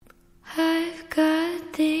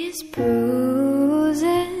these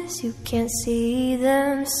bruises, you can't see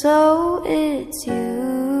them, so it's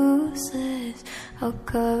useless. I'll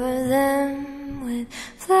cover them with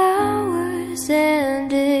flowers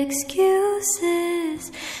and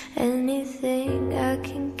excuses, anything I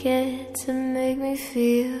can get to make me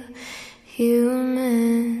feel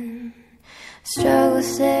human. Struggle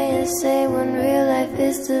staying sane when real life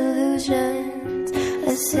is delusions,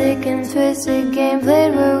 a sick and twisted game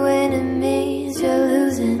played where winning means you're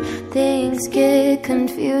losing. Things get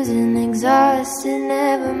confusing, exhausted,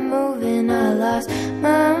 never moving. I lost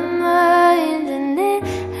my mind and it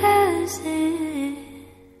hasn't.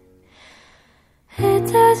 It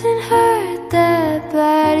doesn't hurt that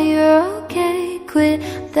bad, you're okay. Quit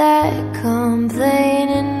that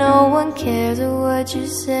complaining, no one cares what you're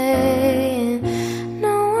saying.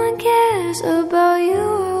 No one cares about you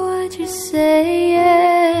or what you're saying.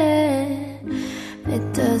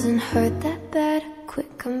 It doesn't hurt that bad,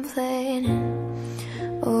 quit complaining.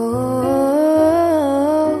 Oh,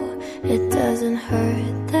 it doesn't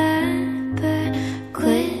hurt that bad,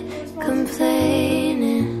 quit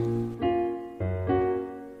complaining.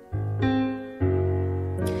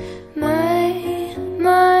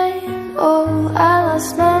 Oh, I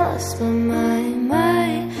lost my mind.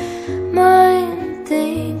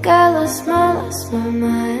 Think I lost my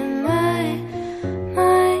mind.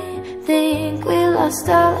 Think we lost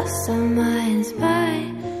our minds.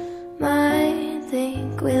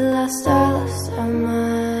 Think we lost our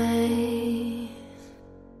minds.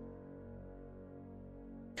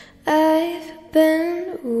 I've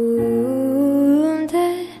been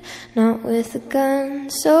wounded, not with a gun,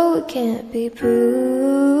 so it can't be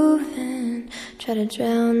proven. Try to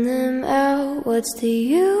drown them out, what's the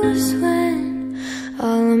use when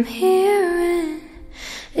all I'm hearing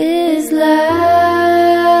is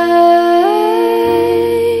lies?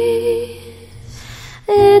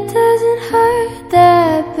 It doesn't hurt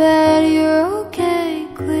that bad, you're okay.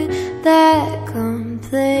 Quit that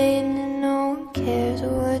complaining, no one cares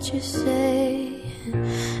what you're saying.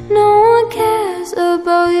 No one cares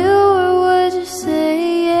about you or what you're saying.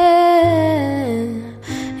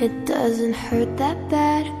 It doesn't hurt that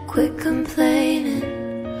bad, quit complaining.